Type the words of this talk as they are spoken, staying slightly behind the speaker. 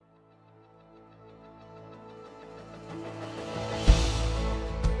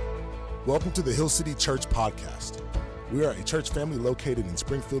Welcome to the Hill City Church Podcast. We are a church family located in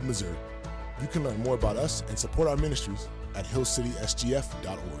Springfield, Missouri. You can learn more about us and support our ministries at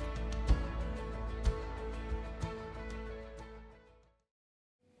hillcitysgf.org.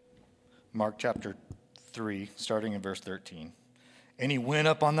 Mark chapter 3, starting in verse 13. And he went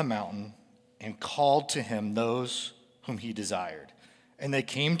up on the mountain and called to him those whom he desired. And they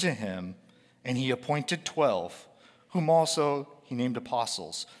came to him, and he appointed 12, whom also he named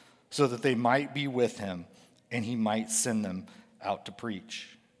apostles, so that they might be with him, and he might send them out to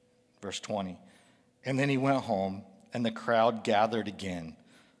preach. Verse 20. And then he went home, and the crowd gathered again,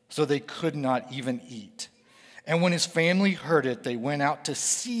 so they could not even eat. And when his family heard it, they went out to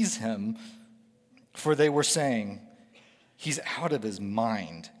seize him, for they were saying, "He's out of his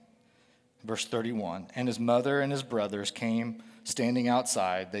mind." Verse 31. And his mother and his brothers came, standing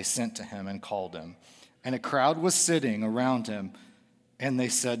outside. They sent to him and called him. And a crowd was sitting around him, and they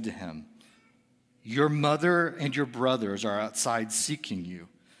said to him, "Your mother and your brothers are outside seeking you."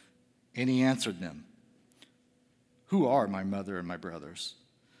 And he answered them, "Who are my mother and my brothers?"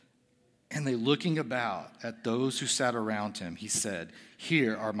 And they, looking about at those who sat around him, he said,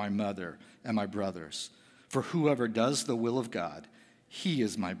 "Here are my mother and my brothers. For whoever does the will of God, he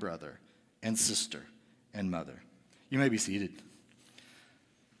is my brother and sister and mother." You may be seated.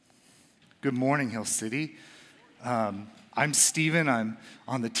 Good morning, Hill City. I'm Stephen. I'm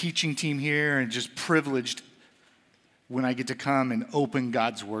on the teaching team here and just privileged when I get to come and open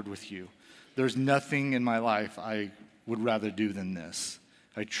God's Word with you. There's nothing in my life I would rather do than this.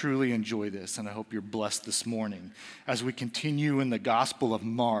 I truly enjoy this, and I hope you're blessed this morning as we continue in the Gospel of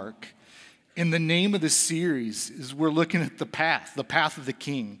Mark. And the name of the series is we're looking at the path of the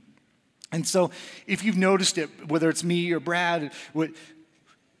King. And so if you've noticed it, whether it's me or Brad,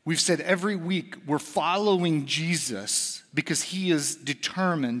 we've said every week we're following Jesus because he is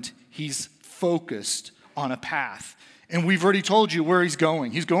determined, he's focused on a path. And we've already told you where he's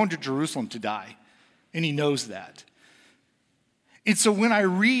going. He's going to Jerusalem to die, and he knows that. And so when I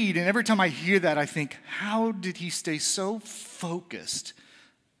read, and every time I hear that, I think, how did he stay so focused?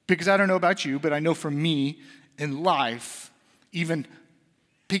 Because I don't know about you, but I know for me in life, even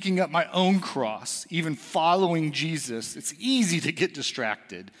picking up my own cross, even following Jesus, it's easy to get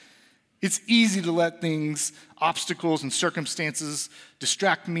distracted. It's easy to let things, obstacles and circumstances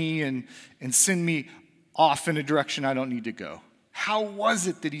distract me and send me off in a direction I don't need to go. How was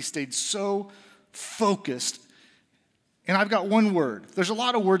it that he stayed so focused? And I've got one word. There's a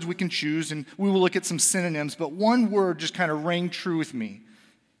lot of words we can choose, and we will look at some synonyms, but one word just kind of rang true with me,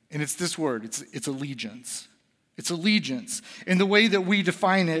 and it's this word. It's allegiance. It's allegiance. And the way that we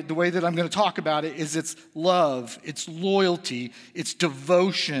define it, the way that I'm going to talk about it, is it's love, it's loyalty, it's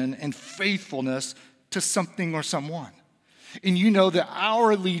devotion and faithfulness to something or someone. And you know that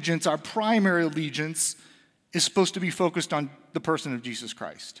our allegiance, our primary allegiance, is supposed to be focused on the person of Jesus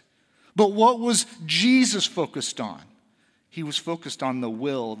Christ. But what was Jesus focused on? He was focused on the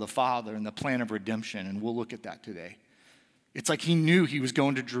will of the Father and the plan of redemption, and we'll look at that today. It's like he knew he was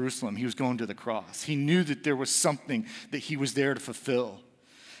going to Jerusalem. He was going to the cross. He knew that there was something that he was there to fulfill.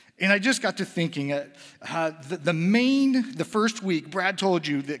 And I just got to thinking, the first week, Brad told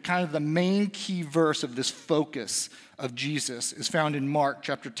you that kind of the main key verse of this focus of Jesus is found in Mark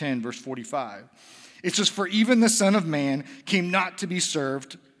chapter 10, verse 45. It says, "For even the Son of Man came not to be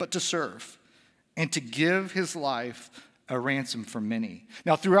served, but to serve, and to give his life a ransom for many."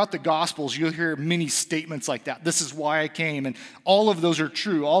 Now, throughout the Gospels, you'll hear many statements like that. This is why I came. And all of those are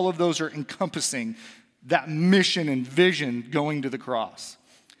true. All of those are encompassing that mission and vision going to the cross.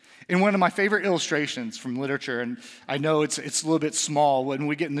 And one of my favorite illustrations from literature, and I know it's a little bit small when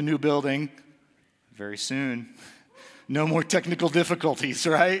we get in the new building, very soon. No more technical difficulties,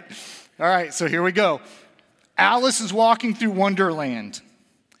 right? All right, so here we go. Alice is walking through Wonderland.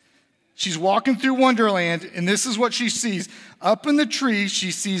 She's walking through Wonderland, and this is what she sees. Up in the tree,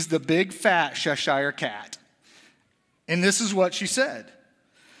 she sees the big, fat Cheshire cat. And this is what she said.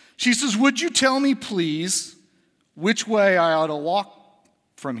 She says, "Would you tell me, please, which way I ought to walk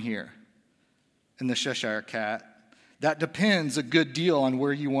from here?" And the Cheshire cat, "That depends a good deal on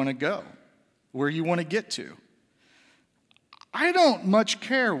where you want to go, where you want to get to." "I don't much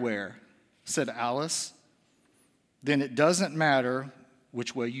care where," said Alice. "Then it doesn't matter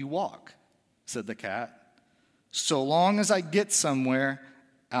which way you walk," said the cat. "So long as I get somewhere,"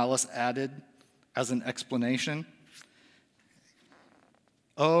 Alice added as an explanation.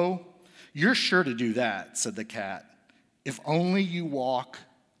 "Oh, you're sure to do that," said the cat, "if only you walk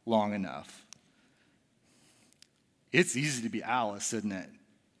long enough." It's easy to be Alice, isn't it,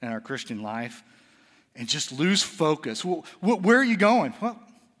 in our Christian life, and just lose focus. Where are you going? Well,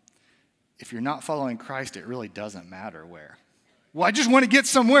 if you're not following Christ, it really doesn't matter where. Well, I just want to get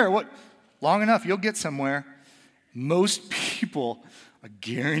somewhere. What? Long enough, you'll get somewhere. Most people are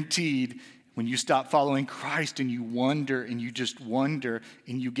guaranteed when you stop following Christ and you wonder and you just wonder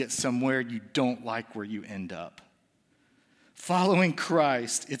and you get somewhere, you don't like where you end up. Following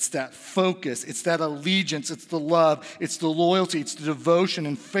Christ, it's that focus, it's that allegiance, it's the love, it's the loyalty, it's the devotion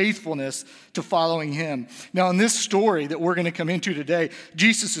and faithfulness to following him. Now, in this story that we're going to come into today,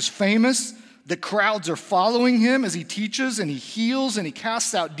 Jesus is famous. The crowds are following him as he teaches and he heals and he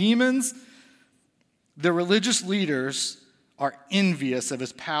casts out demons. The religious leaders are envious of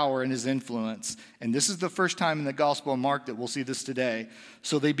his power and his influence. And this is the first time in the Gospel of Mark that we'll see this today.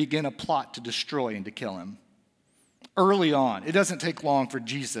 So they begin a plot to destroy and to kill him. Early on, it doesn't take long for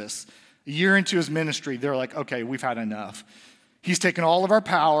Jesus. A year into his ministry, they're like, okay, we've had enough. He's taken all of our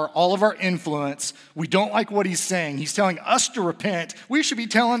power, all of our influence. We don't like what he's saying. He's telling us to repent. We should be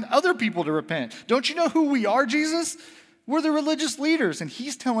telling other people to repent. Don't you know who we are, Jesus? We're the religious leaders, and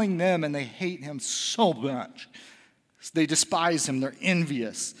he's telling them, and they hate him so much. They despise him. They're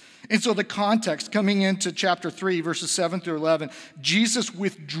envious. And so the context coming into chapter 3, verses 7 through 11, Jesus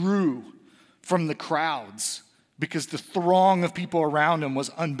withdrew from the crowds because the throng of people around him was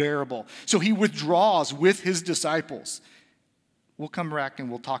unbearable. So he withdraws with his disciples. We'll come back and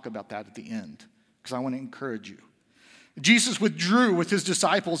we'll talk about that at the end because I want to encourage you. Jesus withdrew with his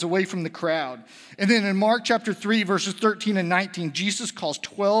disciples away from the crowd. And then in Mark chapter 3, verses 13 and 19, Jesus calls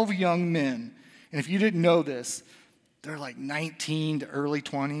 12 young men. And if you didn't know this, they're like 19 to early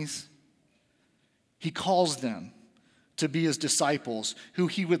 20s. He calls them to be his disciples, who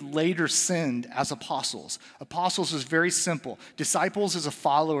he would later send as apostles. Apostles is very simple. Disciples is a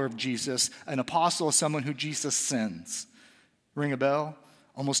follower of Jesus. An apostle is someone who Jesus sends. Ring a bell?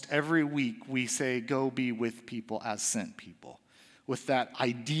 Almost every week we say, go be with people as sent people, with that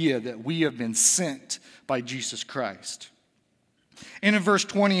idea that we have been sent by Jesus Christ. And in verse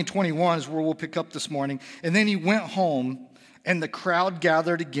 20 and 21 is where we'll pick up this morning. And then he went home, and the crowd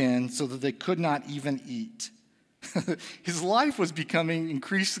gathered again so that they could not even eat. His life was becoming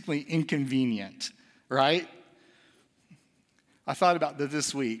increasingly inconvenient, right? I thought about that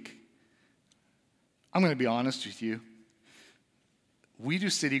this week. I'm going to be honest with you. We do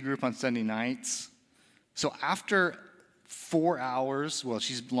city group on Sunday nights. So after 4 hours, well,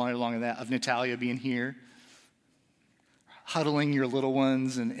 she's longer than that, of Natalia being here, huddling your little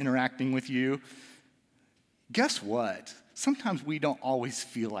ones and interacting with you, guess what? Sometimes we don't always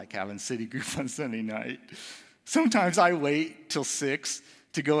feel like having city group on Sunday night. Sometimes I wait till 6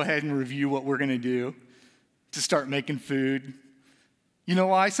 to go ahead and review what we're going to do, to start making food. You know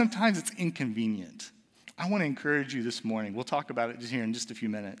why? Sometimes it's inconvenient. I want to encourage you this morning. We'll talk about it here in just a few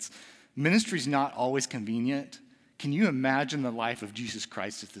minutes. Ministry's not always convenient. Can you imagine the life of Jesus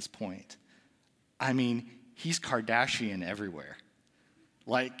Christ at this point? I mean, he's Kardashian everywhere.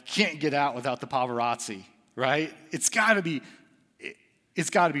 Like, can't get out without the paparazzi, right? It's got to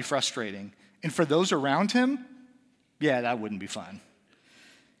be frustrating. And for those around him, yeah, that wouldn't be fun.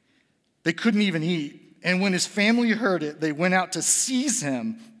 They couldn't even eat. And when his family heard it, they went out to seize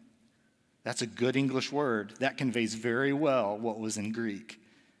him. That's a good English word. That conveys very well what was in Greek.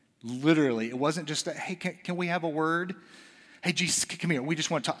 Literally, it wasn't just that, hey, can we have a word? Hey, Jesus, come here. We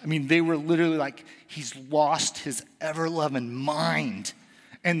just want to talk. I mean, they were literally like, he's lost his ever-loving mind.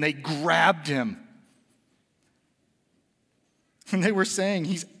 And they grabbed him. And they were saying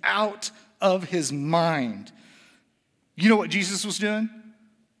he's out of his mind. You know what Jesus was doing?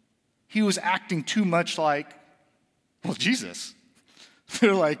 He was acting too much like, well, Jesus.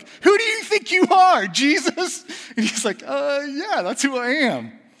 They're like, who do you think you are, Jesus? And he's like, yeah, that's who I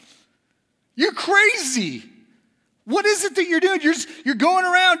am. You're crazy. What is it that you're doing? You're going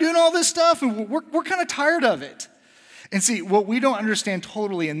around doing all this stuff, and we're kind of tired of it. And see, what we don't understand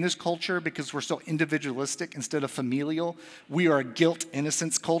totally in this culture, because we're so individualistic instead of familial, we are a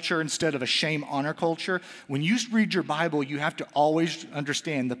guilt-innocence culture instead of a shame-honor culture. When you read your Bible, you have to always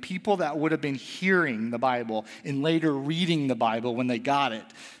understand the people that would have been hearing the Bible and later reading the Bible when they got it,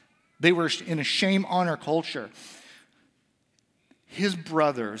 they were in a shame-honor culture. His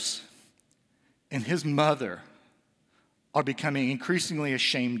brothers and his mother are becoming increasingly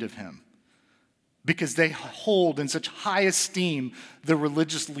ashamed of him, because they hold in such high esteem the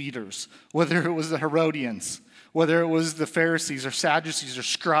religious leaders, whether it was the Herodians, whether it was the Pharisees or Sadducees or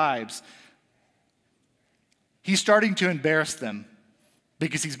scribes. He's starting to embarrass them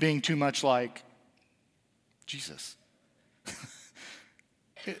because he's being too much like Jesus.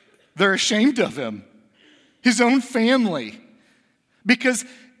 They're ashamed of him, his own family, because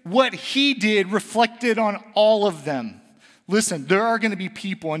what he did reflected on all of them. Listen, there are going to be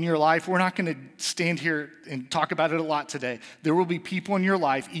people in your life. We're not going to stand here and talk about it a lot today. There will be people in your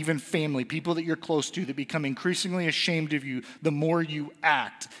life, even family, people that you're close to, that become increasingly ashamed of you the more you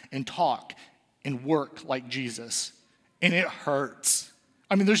act and talk and work like Jesus. And it hurts.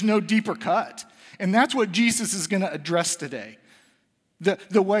 I mean, there's no deeper cut. And that's what Jesus is going to address today.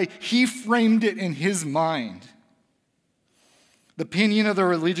 The way he framed it in his mind. The opinion of the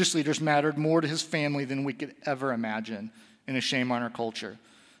religious leaders mattered more to his family than we could ever imagine in a shame on our culture.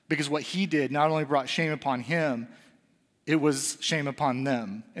 Because what he did not only brought shame upon him, it was shame upon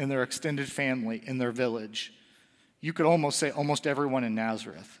them and their extended family in their village. You could almost say almost everyone in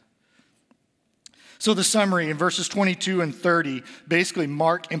Nazareth. So the summary in verses 22 and 30, basically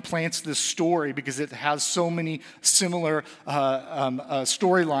Mark implants this story because it has so many similar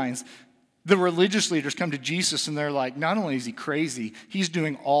storylines. The religious leaders come to Jesus and they're like, not only is he crazy, he's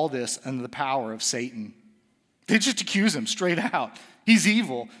doing all this under the power of Satan. They just accuse him straight out. He's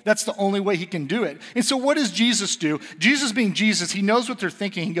evil. That's the only way he can do it. And so what does Jesus do? Jesus being Jesus, he knows what they're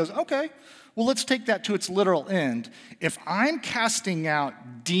thinking. He goes, okay, well, let's take that to its literal end. If I'm casting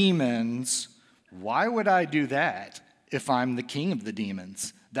out demons, why would I do that if I'm the king of the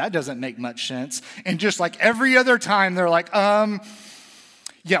demons? That doesn't make much sense. And just like every other time, they're like,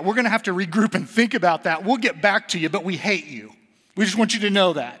 yeah, we're going to have to regroup and think about that. We'll get back to you, but we hate you. We just want you to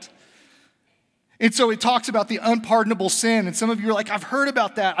know that. And so it talks about the unpardonable sin. And some of you are like, I've heard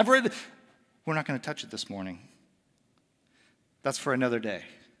about that. I've read it. We're not going to touch it this morning. That's for another day.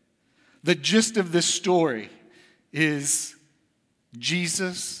 The gist of this story is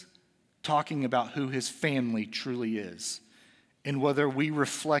Jesus talking about who his family truly is and whether we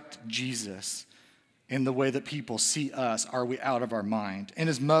reflect Jesus in the way that people see us. Are we out of our mind? And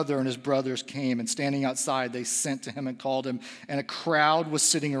his mother and his brothers came, and standing outside, they sent to him and called him, and a crowd was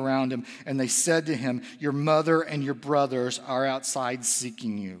sitting around him, and they said to him, your mother and your brothers are outside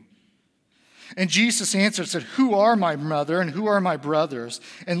seeking you. And Jesus answered, said, who are my mother and who are my brothers?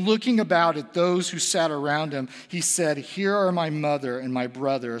 And looking about at those who sat around him, he said, here are my mother and my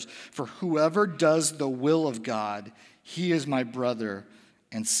brothers, for whoever does the will of God, he is my brother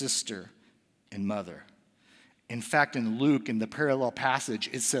and sister and mother. In fact, in Luke, in the parallel passage,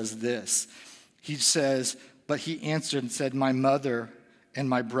 it says this. He says, but he answered and said, my mother and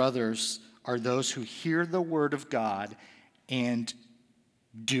my brothers are those who hear the word of God and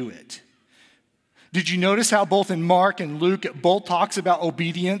do it. Did you notice how both in Mark and Luke, it both talks about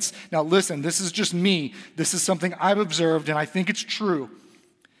obedience? Now listen, this is just me. This is something I've observed, and I think it's true.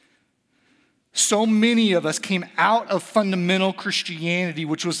 So many of us came out of fundamental Christianity,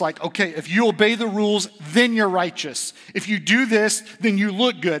 which was like, okay, if you obey the rules, then you're righteous. If you do this, then you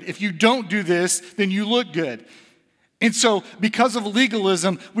look good. If you don't do this, then you look good. And so because of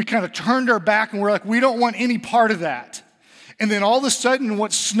legalism, we kind of turned our back and we're like, we don't want any part of that. And then all of a sudden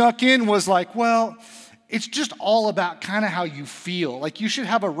what snuck in was like, well, it's just all about kind of how you feel. Like you should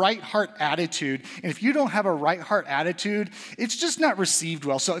have a right heart attitude. And if you don't have a right heart attitude, it's just not received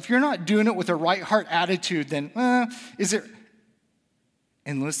well. So if you're not doing it with a right heart attitude, then is it?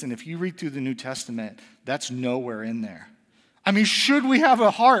 And listen, if you read through the New Testament, that's nowhere in there. I mean, should we have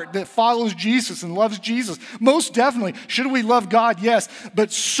a heart that follows Jesus and loves Jesus? Most definitely. Should we love God? Yes.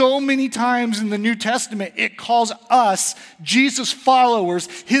 But so many times in the New Testament, it calls us, Jesus followers,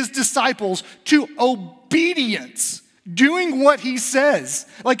 his disciples, to obedience, doing what he says.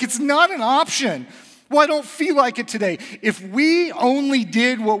 Like it's not an option. Well, I don't feel like it today. If we only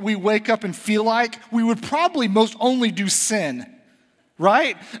did what we wake up and feel like, we would probably most only do sin.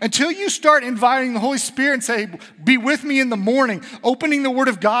 Right? Until you start inviting the Holy Spirit and say, be with me in the morning, opening the Word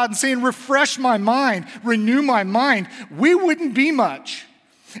of God and saying, refresh my mind, renew my mind, we wouldn't be much.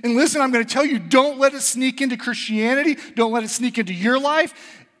 And listen, I'm going to tell you, don't let it sneak into Christianity. Don't let it sneak into your life.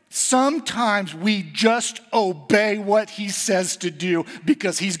 Sometimes we just obey what he says to do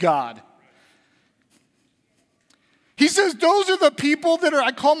because he's God. He says, those are the people that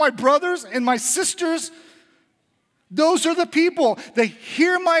I call my brothers and my sisters. Those are the people. They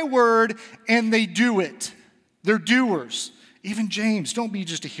hear my word and they do it. They're doers. Even James, don't be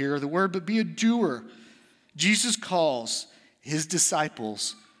just a hearer of the word, but be a doer. Jesus calls his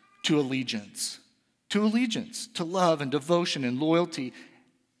disciples to allegiance, to love and devotion and loyalty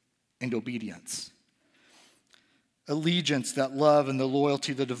and obedience. Allegiance, that love and the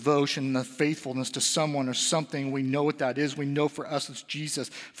loyalty, the devotion and the faithfulness to someone or something. We know what that is. We know for us it's Jesus.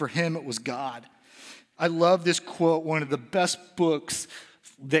 For him it was God. I love this quote, one of the best books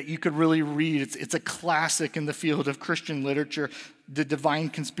that you could really read. It's a classic in the field of Christian literature, The Divine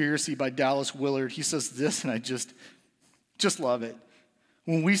Conspiracy by Dallas Willard. He says this, and I just love it.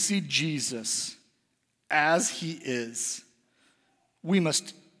 When we see Jesus as he is, we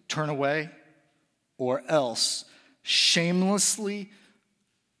must turn away or else shamelessly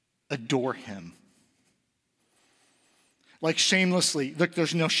adore him. Like shamelessly, look,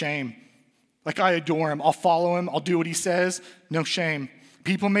 there's no shame. Like I adore him, I'll follow him, I'll do what he says, no shame.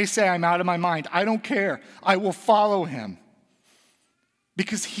 People may say I'm out of my mind. I don't care. I will follow him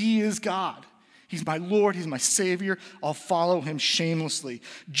because he is God. He's my Lord. He's my Savior. I'll follow him shamelessly.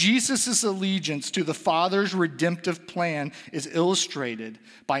 Jesus' allegiance to the Father's redemptive plan is illustrated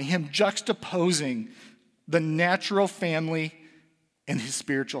by him juxtaposing the natural family and his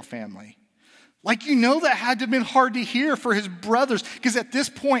spiritual family. Like, that had to have been hard to hear for his brothers, because at this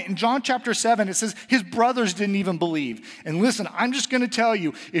point in John chapter 7, it says his brothers didn't even believe. And listen, I'm just going to tell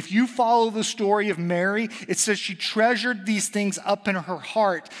you, if you follow the story of Mary, it says she treasured these things up in her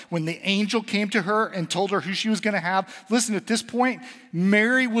heart when the angel came to her and told her who she was going to have. Listen, at this point,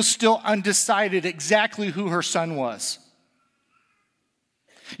 Mary was still undecided exactly who her son was.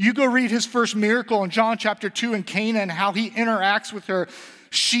 You go read his first miracle in John chapter 2 in Cana and how he interacts with her.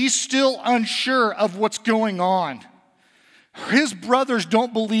 She's still unsure of what's going on. His brothers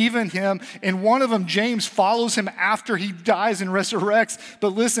don't believe in him, and one of them, James, follows him after he dies and resurrects. But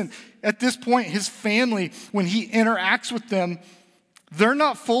listen, at this point, his family, when he interacts with them, they're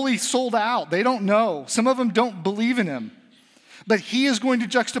not fully sold out. They don't know. Some of them don't believe in him. But he is going to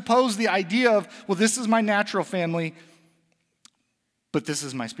juxtapose the idea of, well, this is my natural family, but this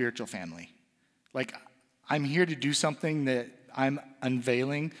is my spiritual family. Like, I'm here to do something that I'm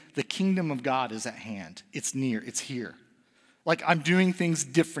unveiling. The kingdom of God is at hand. It's near. It's here. Like, I'm doing things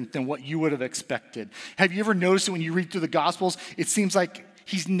different than what you would have expected. Have you ever noticed that when you read through the Gospels, it seems like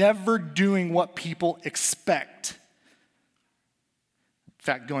he's never doing what people expect? In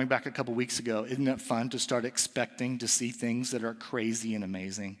fact, going back a couple weeks ago, isn't it fun to start expecting to see things that are crazy and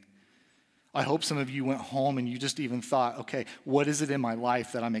amazing? I hope some of you went home and you just even thought, okay, what is it in my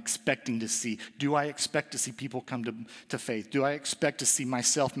life that I'm expecting to see? Do I expect to see people come to faith? Do I expect to see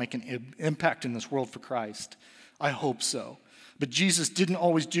myself make an impact in this world for Christ? I hope so. But Jesus didn't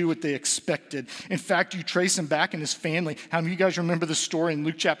always do what they expected. In fact, you trace him back in his family. How many of you guys remember the story in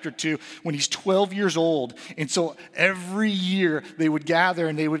Luke chapter 2 when he's 12 years old? And so every year they would gather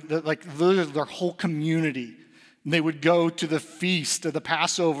and they would, like, their whole community. And they would go to the feast of the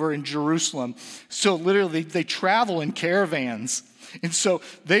Passover in Jerusalem. So literally, they travel in caravans. And so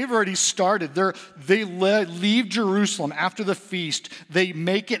they've already started. They leave Jerusalem after the feast. They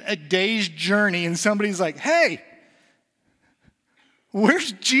make it a day's journey. And somebody's like, hey,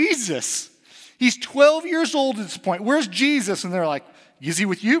 where's Jesus? He's 12 years old at this point. Where's Jesus? And they're like, is he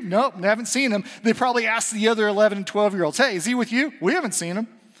with you? Nope, they haven't seen him. They probably asked the other 11 and 12-year-olds, hey, is he with you? We haven't seen him.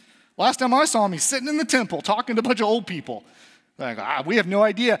 Last time I saw him, he's sitting in the temple talking to a bunch of old people. They're like, we have no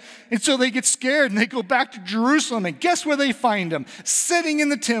idea. And so they get scared and they go back to Jerusalem. And guess where they find him? Sitting in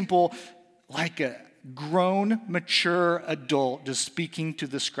the temple like a grown, mature adult, just speaking to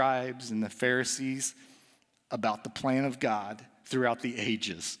the scribes and the Pharisees about the plan of God throughout the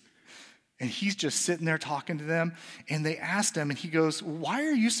ages. And he's just sitting there talking to them. And they asked him, and he goes, why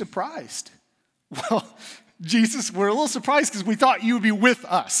are you surprised? Well, Jesus, we're a little surprised because we thought you would be with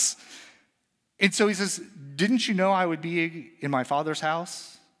us. And so he says, didn't you know I would be in my Father's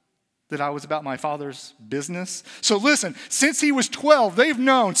house? That I was about my Father's business? So listen, since he was 12, they've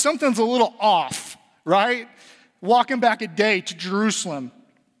known something's a little off, right? Walking back a day to Jerusalem.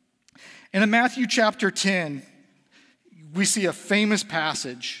 And in Matthew chapter 10, we see a famous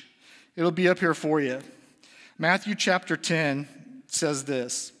passage. It'll be up here for you. Matthew chapter 10 says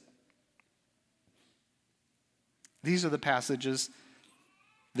this. These are the passages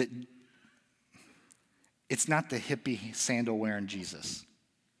that it's not the hippie sandal wearing Jesus,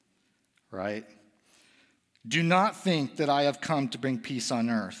 right? Do not think that I have come to bring peace on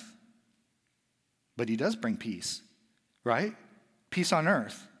earth. But he does bring peace, right? Peace on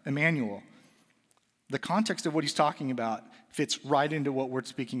earth, Emmanuel. The context of what he's talking about fits right into what we're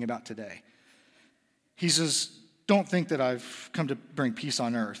speaking about today. He says, don't think that I've come to bring peace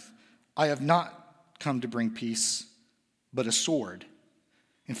on earth. I have not come to bring peace, but a sword.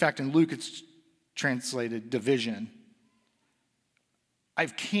 In fact, in Luke, it's translated division.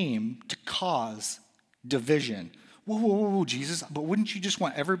 I've came to cause division. Whoa, Jesus, but wouldn't you just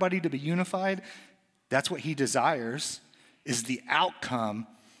want everybody to be unified? That's what he desires, is the outcome.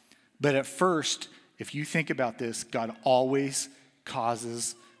 But at first, if you think about this, God always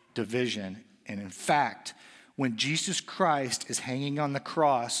causes division. And in fact, when Jesus Christ is hanging on the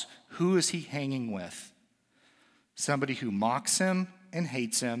cross, who is he hanging with? Somebody who mocks him and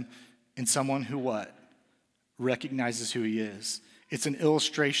hates him, and someone who what? Recognizes who he is. It's an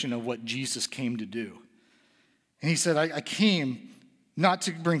illustration of what Jesus came to do. And he said, I came not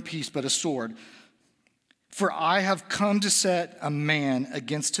to bring peace, but a sword. For I have come to set a man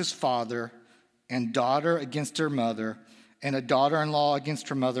against his father, and daughter against her mother, and a daughter-in-law against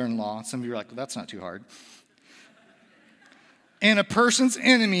her mother-in-law. Some of you are like, well, that's not too hard. And a person's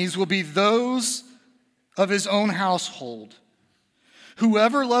enemies will be those of his own household.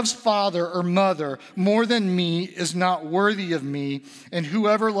 Whoever loves father or mother more than me is not worthy of me, and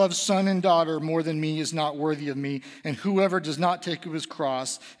whoever loves son and daughter more than me is not worthy of me, and whoever does not take up his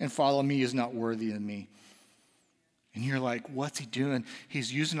cross and follow me is not worthy of me. And you're like, what's he doing?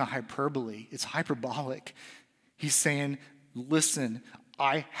 He's using a hyperbole. It's hyperbolic. He's saying, listen,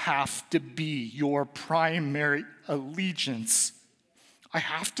 I have to be your primary allegiance. I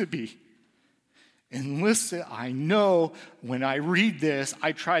have to be. And listen, I know when I read this,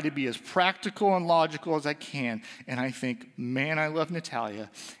 I try to be as practical and logical as I can. And I think, man, I love Natalia,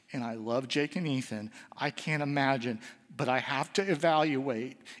 and I love Jake and Ethan. I can't imagine, but I have to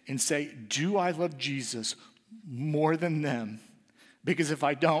evaluate and say, do I love Jesus more than them? Because if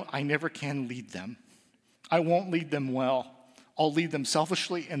I don't, I never can lead them. I won't lead them well. I'll lead them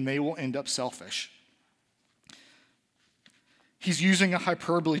selfishly, and they will end up selfish. He's using a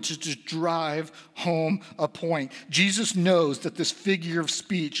hyperbole to just drive home a point. Jesus knows that this figure of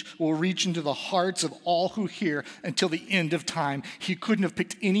speech will reach into the hearts of all who hear until the end of time. He couldn't have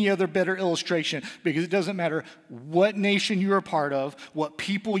picked any other better illustration, because it doesn't matter what nation you're a part of, what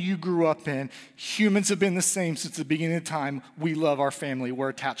people you grew up in. Humans have been the same since the beginning of time. We love our family. We're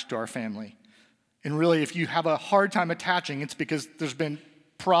attached to our family. And really, if you have a hard time attaching, it's because there's been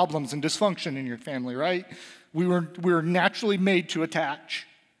problems and dysfunction in your family, right? We were naturally made to attach.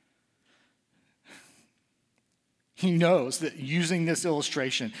 He knows that using this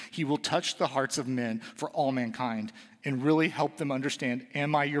illustration, he will touch the hearts of men for all mankind and really help them understand,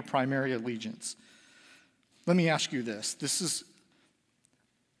 am I your primary allegiance? Let me ask you this.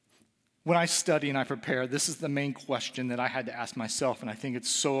 When I study and I prepare, this is the main question that I had to ask myself, and I think it's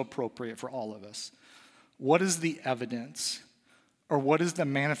so appropriate for all of us. What is the evidence, or what is the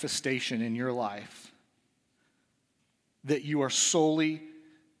manifestation in your life that you are solely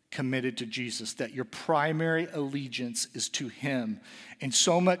committed to Jesus, that your primary allegiance is to him? And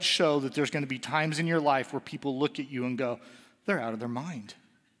so much so that there's going to be times in your life where people look at you and go, they're out of their mind.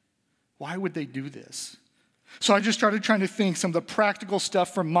 Why would they do this? So I just started trying to think some of the practical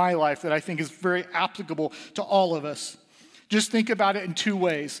stuff from my life that I think is very applicable to all of us. Just think about it in two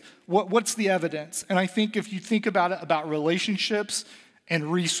ways. What's the evidence? And I think if you think about it about relationships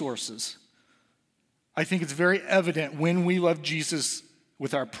and resources, I think it's very evident when we love Jesus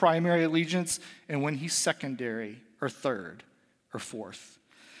with our primary allegiance and when he's secondary or third or fourth.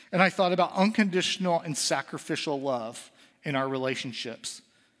 And I thought about unconditional and sacrificial love in our relationships,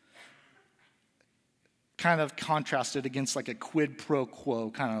 kind of contrasted against like a quid pro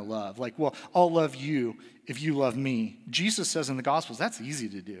quo kind of love. Like, well, I'll love you if you love me. Jesus says in the Gospels, that's easy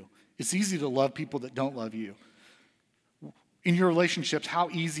to do. It's easy to love people that don't love you. In your relationships, how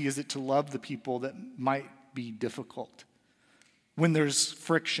easy is it to love the people that might be difficult? When there's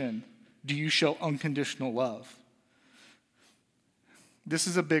friction, do you show unconditional love? This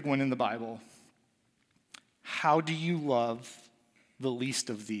is a big one in the Bible. How do you love the least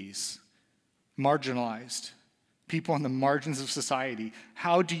of these? Marginalized, people on the margins of society.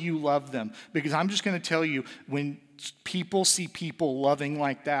 How do you love them? Because I'm just going to tell you, when people see people loving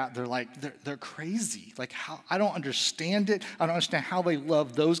like that, they're like, they're crazy. Like, how? I don't understand it. I don't understand how they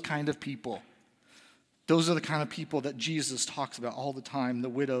love those kind of people. Those are the kind of people that Jesus talks about all the time, the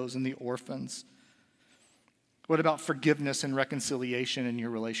widows and the orphans. What about forgiveness and reconciliation in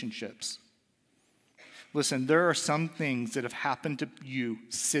your relationships? Listen, there are some things that have happened to you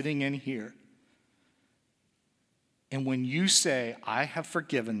sitting in here. And when you say, I have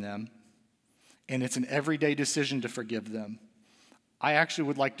forgiven them, and it's an everyday decision to forgive them, I actually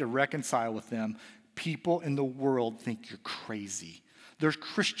would like to reconcile with them. People in the world think you're crazy. There's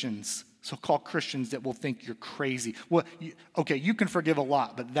Christians, so-called Christians, that will think you're crazy. Well, you can forgive a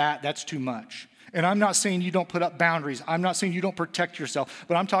lot, but that's too much. And I'm not saying you don't put up boundaries. I'm not saying you don't protect yourself,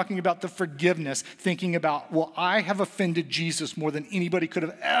 but I'm talking about the forgiveness, thinking about, well, I have offended Jesus more than anybody could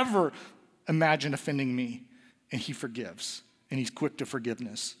have ever imagined offending me. And he forgives, and he's quick to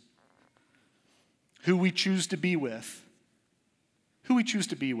forgiveness. Who we choose to be with. Who we choose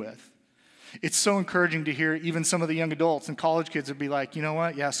to be with. It's so encouraging to hear even some of the young adults and college kids would be like, you know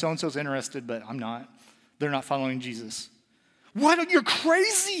what? Yeah, so-and-so's interested, but I'm not. They're not following Jesus. What? You're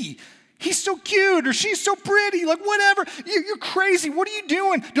crazy. He's so cute, or she's so pretty, like whatever. You're crazy. What are you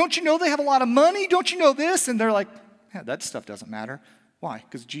doing? Don't you know they have a lot of money? Don't you know this? And they're like, yeah, that stuff doesn't matter. Why?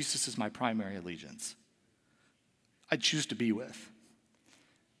 Because Jesus is my primary allegiance. I choose to be with.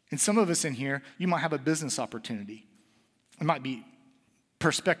 And some of us in here, you might have a business opportunity. It might be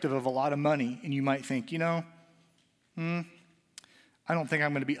perspective of a lot of money, and you might think, I don't think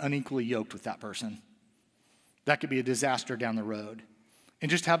I'm going to be unequally yoked with that person. That could be a disaster down the road. And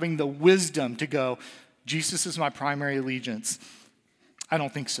just having the wisdom to go, Jesus is my primary allegiance. I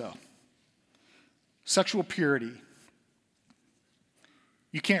don't think so. Sexual purity.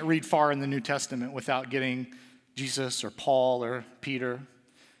 You can't read far in the New Testament without getting Jesus or Paul or Peter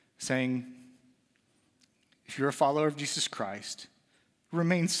saying, if you're a follower of Jesus Christ,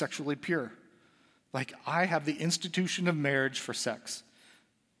 remain sexually pure. Like, I have the institution of marriage for sex.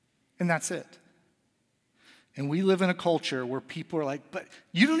 And that's it. And we live in a culture where people are like, but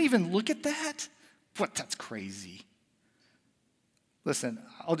you don't even look at that? What? That's crazy. Listen,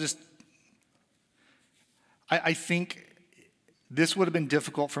 I think this would have been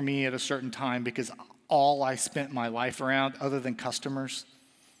difficult for me at a certain time because all I spent my life around, other than customers,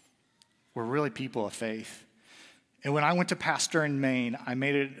 were really people of faith. And when I went to pastor in Maine, I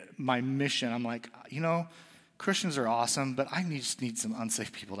made it my mission. I'm like, Christians are awesome, but I just need some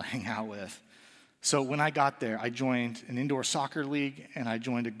unsafe people to hang out with. So when I got there, I joined an indoor soccer league and I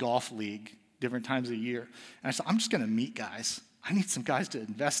joined a golf league different times a year. And I said, I'm just going to meet guys. I need some guys to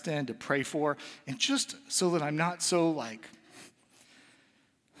invest in, to pray for, and just so that I'm not so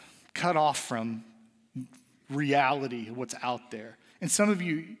cut off from reality of what's out there. And some of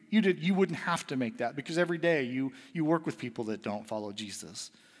you wouldn't have to make that because every day you work with people that don't follow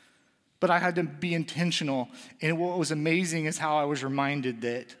Jesus. But I had to be intentional. And what was amazing is how I was reminded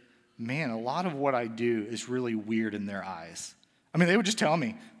that, man, a lot of what I do is really weird in their eyes. I mean, they would just tell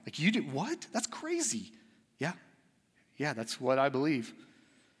me, you do what? That's crazy. Yeah, that's what I believe.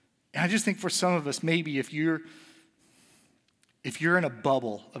 And I just think for some of us, maybe if you're in a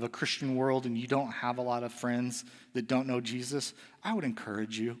bubble of a Christian world and you don't have a lot of friends that don't know Jesus, I would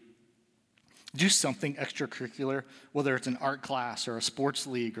encourage you. Do something extracurricular, whether it's an art class or a sports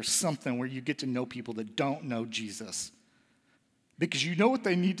league or something where you get to know people that don't know Jesus. Because you know what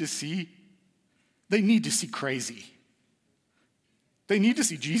they need to see? They need to see crazy. They need to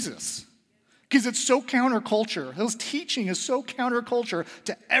see Jesus. Because it's so counterculture. His teaching is so counterculture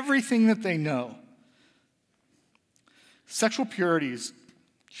to everything that they know. Sexual purities,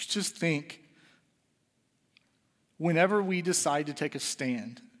 you just think, whenever we decide to take a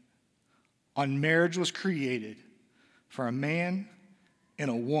stand on marriage was created for a man and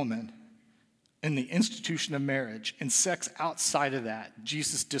a woman in the institution of marriage, and sex outside of that,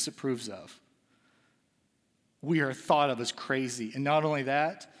 Jesus disapproves of. We are thought of as crazy. And not only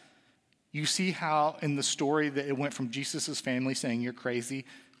that, you see how in the story that it went from Jesus' family saying you're crazy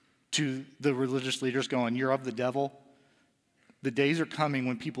to the religious leaders going, you're of the devil. The days are coming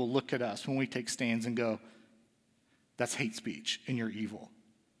when people look at us, when we take stands and go, that's hate speech and you're evil.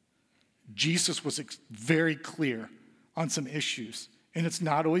 Jesus was very clear on some issues. And it's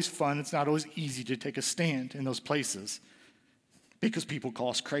not always fun. It's not always easy to take a stand in those places because people call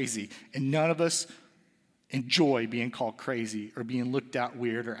us crazy. And none of us enjoy being called crazy or being looked at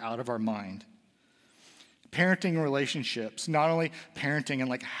weird or out of our mind. Parenting relationships, not only parenting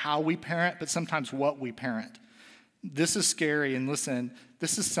and how we parent, but sometimes what we parent. This is scary, and listen,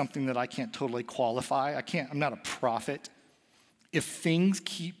 this is something that I can't totally qualify. I'm not a prophet. If things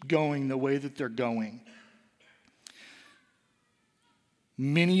keep going the way that they're going,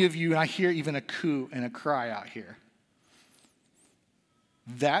 many of you, and I hear even a coo and a cry out here,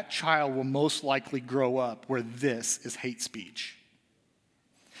 that child will most likely grow up where this is hate speech.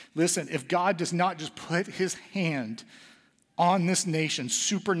 Listen, if God does not just put his hand on this nation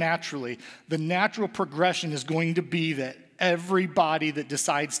supernaturally, the natural progression is going to be that everybody that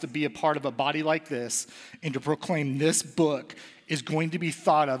decides to be a part of a body like this and to proclaim this book is going to be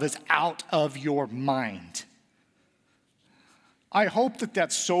thought of as out of your mind. I hope that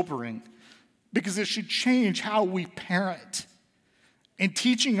that's sobering because it should change how we parent. And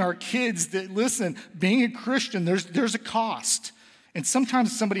teaching our kids that, listen, being a Christian, there's a cost. And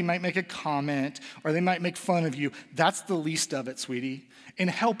sometimes somebody might make a comment or they might make fun of you. That's the least of it, sweetie. And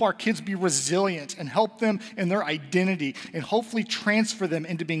help our kids be resilient and help them in their identity and hopefully transfer them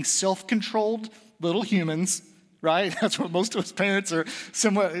into being self-controlled little humans, right? That's what most of us parents are.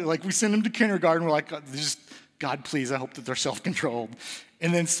 Somewhat like we send them to kindergarten. We're like, just God, please, I hope that they're self-controlled.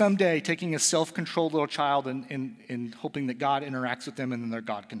 And then someday taking a self-controlled little child and hoping that God interacts with them and then they're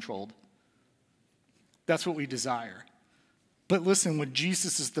God-controlled. That's what we desire. But listen, when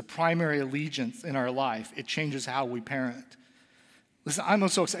Jesus is the primary allegiance in our life, it changes how we parent. Listen, I'm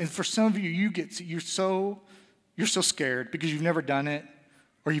so excited. And for some of you, you're so scared because you've never done it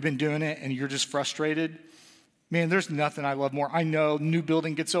or you've been doing it and you're just frustrated. Man, there's nothing I love more. I know new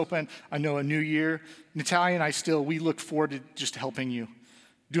building gets open. I know a new year. Natalia and I we look forward to just helping you.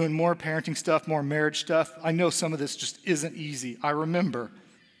 Doing more parenting stuff, more marriage stuff. I know some of this just isn't easy. I remember.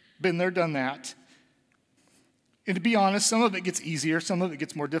 Been there, done that. And to be honest, some of it gets easier, some of it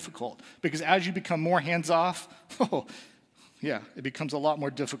gets more difficult. Because as you become more hands-off, it becomes a lot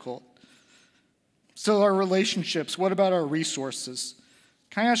more difficult. So our relationships, what about our resources?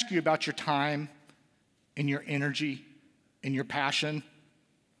 Can I ask you about your time and your energy and your passion?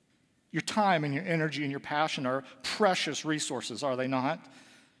 Your time and your energy and your passion are precious resources, are they not?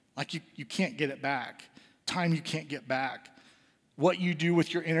 Like you can't get it back. Time you can't get back. What you do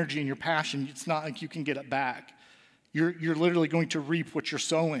with your energy and your passion, it's not like you can get it back. You're literally going to reap what you're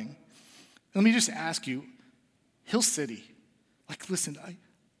sowing. Let me just ask you, Hill City, listen,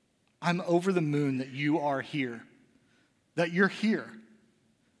 I'm over the moon that you are here, that you're here.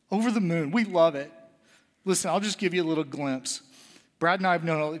 Over the moon. We love it. Listen, I'll just give you a little glimpse. Brad and I have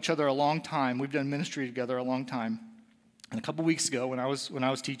known each other a long time. We've done ministry together a long time. And a couple weeks ago when I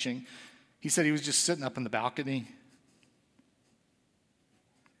was teaching, he said he was just sitting up in the balcony.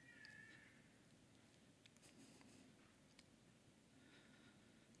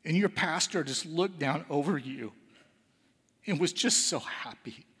 And your pastor just looked down over you and was just so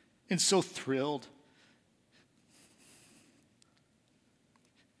happy and so thrilled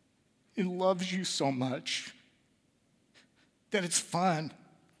and loves you so much that it's fun.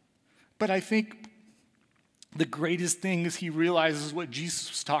 But I think the greatest thing is he realizes what Jesus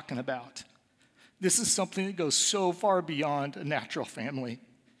was talking about. This is something that goes so far beyond a natural family.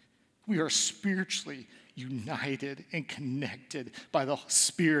 We are spiritually united and connected by the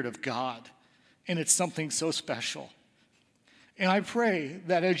Spirit of God. And it's something so special. And I pray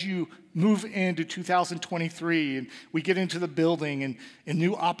that as you move into 2023 and we get into the building and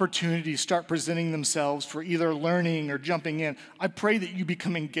new opportunities start presenting themselves for either learning or jumping in, I pray that you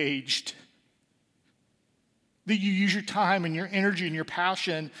become engaged. That you use your time and your energy and your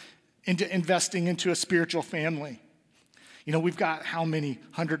passion into investing into a spiritual family. You know, we've got how many?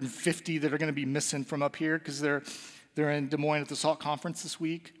 150 that are going to be missing from up here because they're in Des Moines at the SALT conference this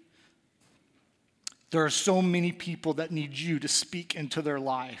week. There are so many people that need you to speak into their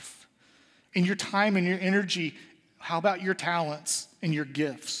life. And your time and your energy, how about your talents and your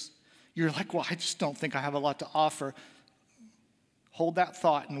gifts? You're like, well, I just don't think I have a lot to offer. Hold that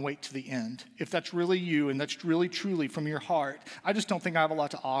thought and wait to the end. If that's really you and that's really truly from your heart, I just don't think I have a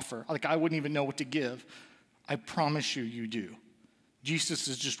lot to offer. I wouldn't even know what to give. I promise you, you do. Jesus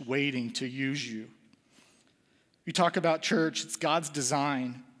is just waiting to use you. You talk about church, it's God's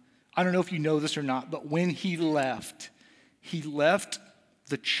design. I don't know if you know this or not, but when he left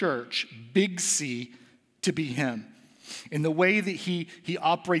the church, Big C, to be him. And the way that he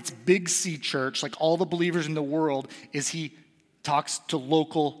operates Big C Church, like all the believers in the world, is he talks to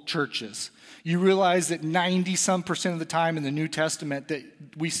local churches. You realize that 90% of the time in the New Testament that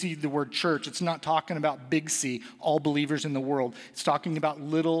we see the word church, it's not talking about Big C, all believers in the world. It's talking about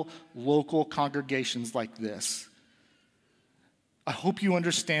little local congregations like this. I hope you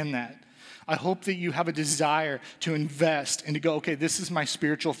understand that. I hope that you have a desire to invest and to go, okay, this is my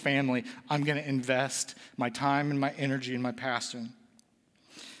spiritual family. I'm going to invest my time and my energy and my passion.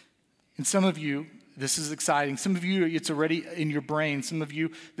 And some of you, this is exciting. Some of you, it's already in your brain. Some of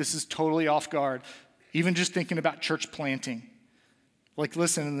you, this is totally off guard. Even just thinking about church planting.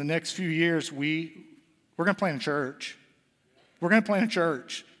 Listen, in the next few years, we're going to plant a church. We're going to plant a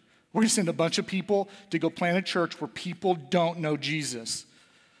church. We're going to send a bunch of people to go plant a church where people don't know Jesus.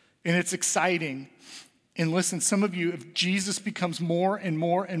 And it's exciting. And listen, some of you, if Jesus becomes more and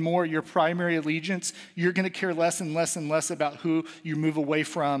more and more your primary allegiance, you're going to care less and less and less about who you move away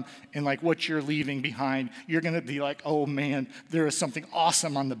from and what you're leaving behind. You're going to be like, oh man, there is something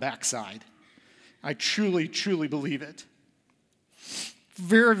awesome on the backside. I truly, truly believe it.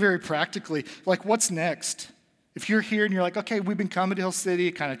 Very, very practically, what's next? If you're here and you're like, okay, we've been coming to Hill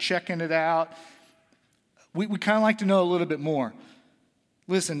City, kind of checking it out. We kind of like to know a little bit more.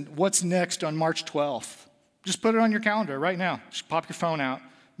 Listen, what's next on March 12th? Just put it on your calendar right now. Just pop your phone out.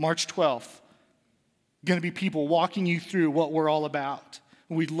 March 12th. Going to be people walking you through what we're all about.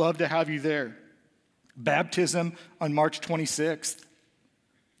 We'd love to have you there. Baptism on March 26th.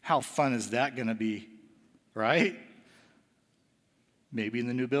 How fun is that going to be? Right? Maybe in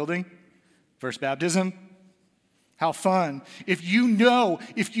the new building. First baptism. How fun. If you know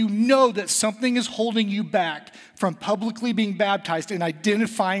that something is holding you back from publicly being baptized and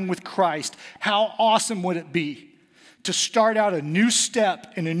identifying with Christ, how awesome would it be to start out a new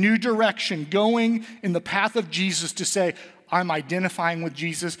step in a new direction, going in the path of Jesus to say, I'm identifying with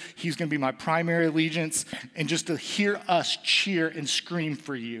Jesus. He's going to be my primary allegiance. And just to hear us cheer and scream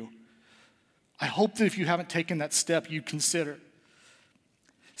for you. I hope that if you haven't taken that step, you consider.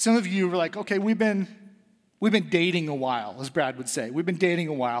 Some of you are like, okay, we've been dating a while, as Brad would say. We've been dating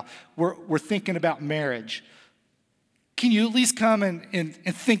a while. We're thinking about marriage. Can you at least come and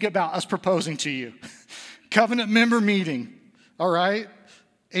think about us proposing to you? Covenant member meeting, all right?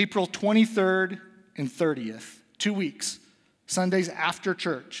 April 23rd and 30th, 2 weeks, Sundays after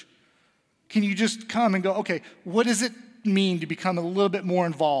church. Can you just come and go, okay, what does it mean to become a little bit more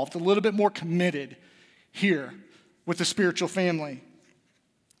involved, a little bit more committed here with the spiritual family?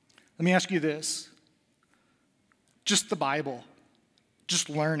 Let me ask you this. Just the Bible, just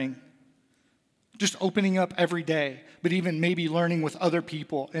learning, just opening up every day, but even maybe learning with other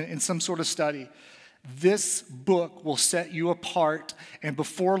people in some sort of study. This book will set you apart, and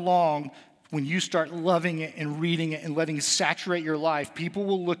before long, when you start loving it and reading it and letting it saturate your life, people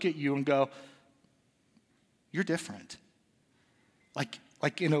will look at you and go, you're different.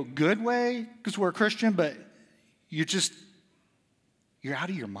 Like in a good way, because we're a Christian, but you're out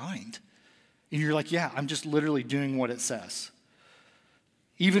of your mind. And you're like, yeah, I'm just literally doing what it says.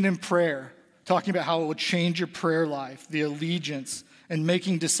 Even in prayer, talking about how it will change your prayer life, the allegiance, and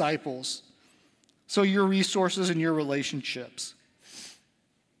making disciples. So your resources and your relationships.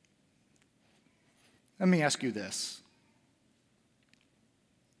 Let me ask you this.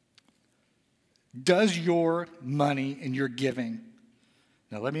 Does your money and your giving,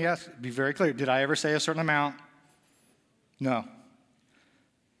 now let me be very clear, did I ever say a certain amount? No.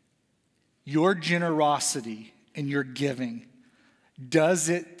 Your generosity and your giving, does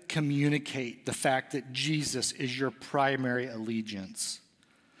it communicate the fact that Jesus is your primary allegiance?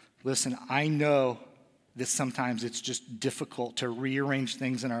 Listen, I know that sometimes it's just difficult to rearrange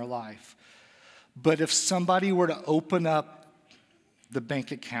things in our life. But if somebody were to open up the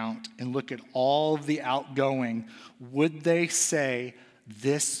bank account and look at all of the outgoing, would they say,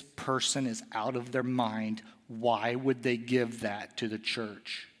 this person is out of their mind? Why would they give that to the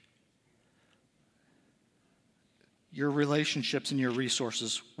church? Your relationships and your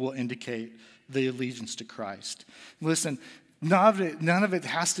resources will indicate the allegiance to Christ. Listen, none of it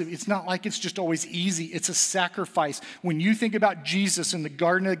has to, it's not like it's just always easy. It's a sacrifice. When you think about Jesus in the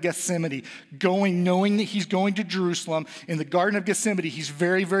Garden of Gethsemane, knowing that he's going to Jerusalem, in the Garden of Gethsemane, he's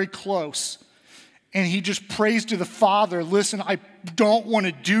very, very close. And he just prays to the Father, listen, I don't want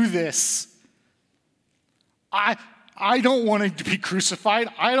to do this. I don't want to be crucified.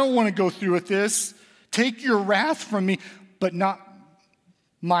 I don't want to go through with this. Take your wrath from me, but not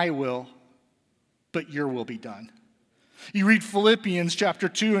my will, but your will be done. You read Philippians chapter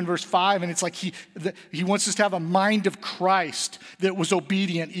 2 and verse 5, and it's like he wants us to have a mind of Christ that was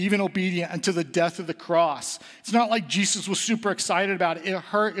obedient, even obedient unto the death of the cross. It's not like Jesus was super excited about it. It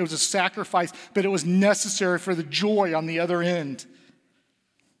hurt. It was a sacrifice, but it was necessary for the joy on the other end.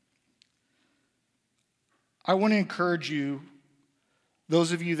 I want to encourage you,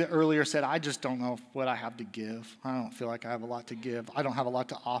 those of you that earlier said, I just don't know what I have to give. I don't feel like I have a lot to give. I don't have a lot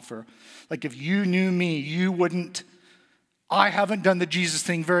to offer. Like if you knew me, you wouldn't. I haven't done the Jesus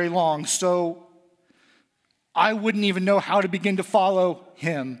thing very long, so I wouldn't even know how to begin to follow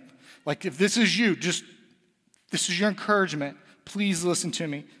him. Like if this is you, this is your encouragement, please listen to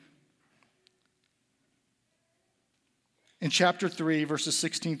me. In chapter 3, verses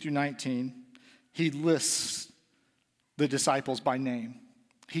 16 through 19, he lists the disciples by name.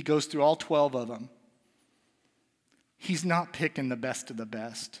 He goes through all 12 of them. He's not picking the best of the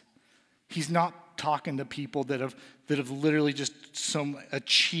best. He's not talking to people that have literally just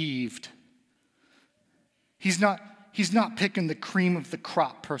achieved. He's not picking the cream of the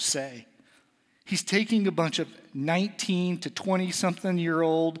crop per se. He's taking a bunch of 19 to 20-something year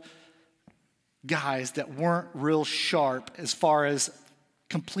old guys that weren't real sharp as far as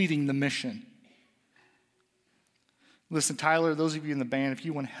completing the mission. Listen, Tyler, those of you in the band, if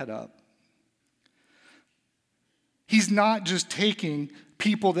you want to head up. He's not just taking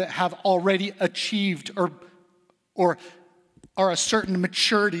people that have already achieved or are a certain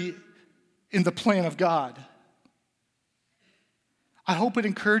maturity in the plan of God. I hope it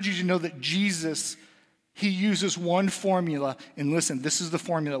encourages you to know that Jesus, he uses one formula. And listen, this is the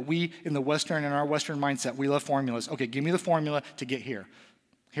formula. We in our Western mindset, we love formulas. Okay, give me the formula to get here.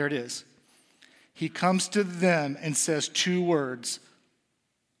 Here it is. He comes to them and says 2 words,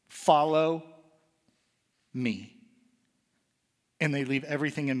 follow me. And they leave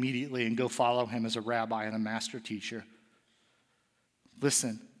everything immediately and go follow him as a rabbi and a master teacher.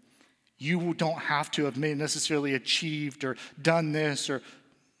 Listen, you don't have to have necessarily achieved or done this, or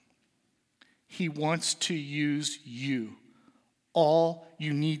he wants to use you All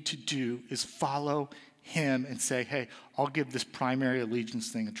you need to do is follow him and say, hey, I'll give this primary allegiance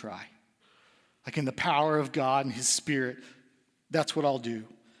thing a try. Like in the power of God and his Spirit, that's what I'll do.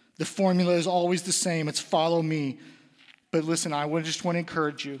 The formula is always the same. It's follow me. But listen, I just want to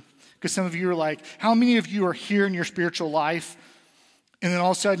encourage you, because some of you are like, how many of you are here in your spiritual life, and then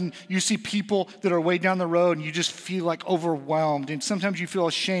all of a sudden you see people that are way down the road and you just feel like overwhelmed, and sometimes you feel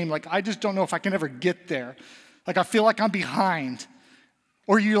ashamed, like I just don't know if I can ever get there. Like I feel like I'm behind.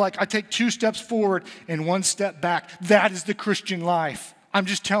 Or you're like, I take 2 steps forward and 1 step back. That is the Christian life. I'm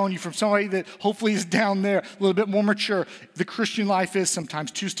just telling you from somebody that hopefully is down there, a little bit more mature. The Christian life is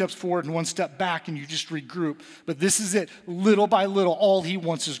sometimes 2 steps forward and 1 step back, and you just regroup. But this is it. Little by little, all he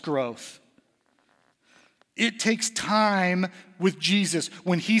wants is growth. It takes time with Jesus.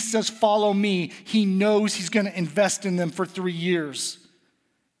 When he says, follow me, he knows he's going to invest in them for 3 years.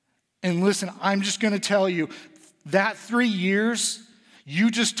 And listen, I'm just going to tell you, that 3 years,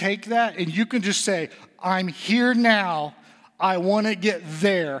 you just take that and you can just say, I'm here now. I want to get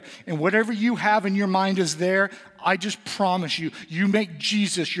there. And whatever you have in your mind is there. I just promise you, you make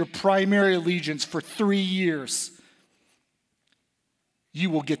Jesus your primary allegiance for 3 years.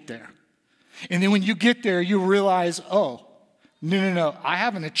 You will get there. And then when you get there, you realize, oh, no, I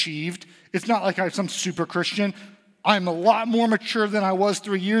haven't achieved. It's not like I'm some super Christian. I'm a lot more mature than I was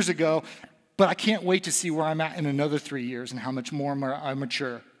 3 years ago, but I can't wait to see where I'm at in another 3 years and how much more I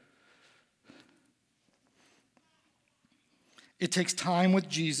mature. It takes time with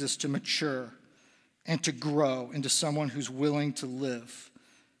Jesus to mature and to grow into someone who's willing to live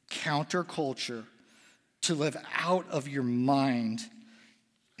counterculture, to live out of your mind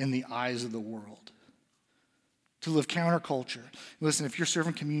in the eyes of the world. To live counterculture. Listen, if you're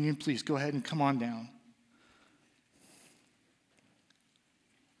serving communion, please go ahead and come on down.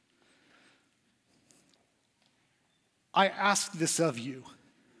 I ask this of you.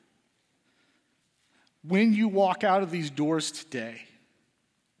 When you walk out of these doors today,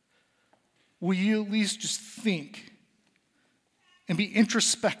 will you at least just think and be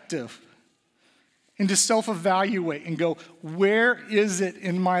introspective and to self-evaluate and go, where is it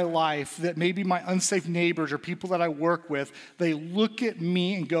in my life that maybe my unsafe neighbors or people that I work with, they look at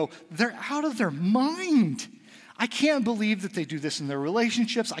me and go, they're out of their mind. I can't believe that they do this in their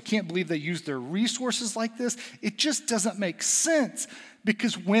relationships. I can't believe they use their resources like this. It just doesn't make sense.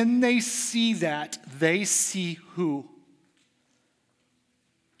 Because when they see that, they see who?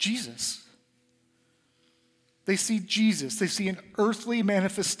 Jesus. They see Jesus. They see an earthly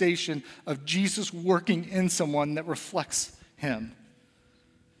manifestation of Jesus working in someone that reflects him.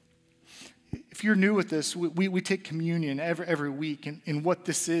 If you're new with this, we take communion every week. And what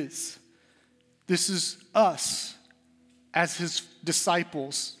this is us as his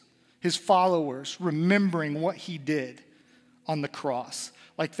disciples, his followers, remembering what he did on the cross.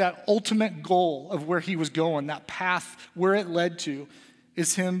 Like that ultimate goal of where he was going, that path where it led to,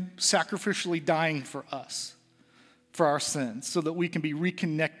 is him sacrificially dying for us, for our sins, so that we can be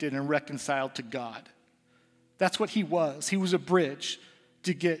reconnected and reconciled to God. That's what he was. He was a bridge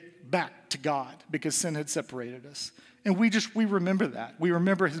to get back to God because sin had separated us. And we remember that. We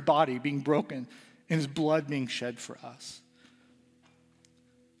remember his body being broken and his blood being shed for us.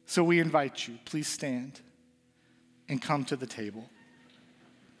 So we invite you, please stand and come to the table.